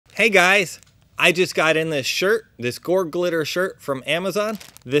Hey guys, I just got in this shirt, this GORGLITTER shirt from Amazon.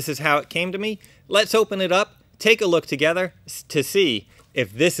 This is how it came to me. Let's open it up, take a look together to see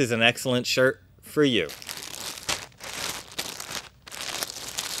if this is an excellent shirt for you.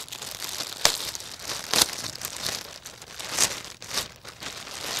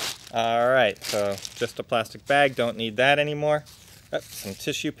 Alright, so just a plastic bag, don't need that anymore. Oh, some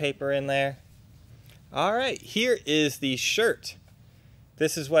tissue paper in there. Alright, here is the shirt.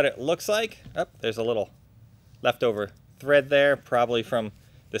 This is what it looks like. Oh, there's a little leftover thread there, probably from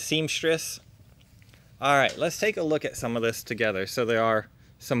the seamstress. Alright, let's take a look at some of this together. So there are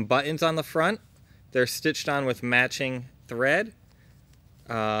some buttons on the front. They're stitched on with matching thread.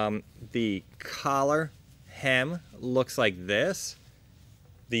 The collar hem looks like this.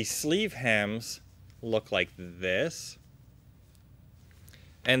 The sleeve hems look like this.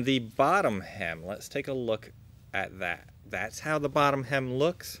 And the bottom hem, let's take a look at that. That's how the bottom hem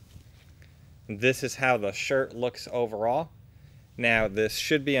looks. This is how the shirt looks overall. Now, this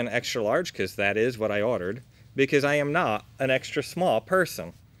should be an extra large because that is what I ordered, because I am not an extra small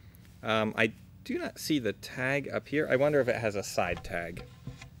person. I do not see the tag up here. I wonder if it has a side tag.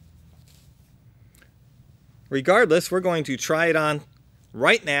 Regardless, we're going to try it on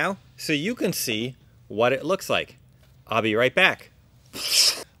right now so you can see what it looks like. I'll be right back.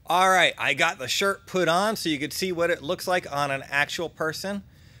 Alright, I got the shirt put on so you could see what it looks like on an actual person.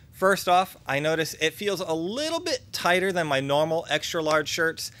 First off, I notice it feels a little bit tighter than my normal extra large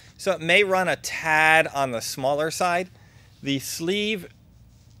shirts, so it may run a tad on the smaller side. The sleeve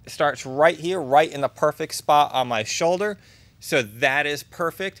starts right here, right in the perfect spot on my shoulder, so that is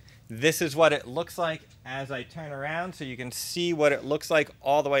perfect. This is what it looks like as I turn around, so you can see what it looks like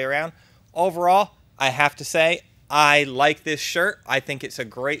all the way around. Overall, I have to say, I like this shirt. I think it's a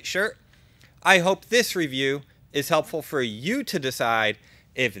great shirt. I hope this review is helpful for you to decide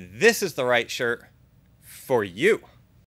if this is the right shirt for you.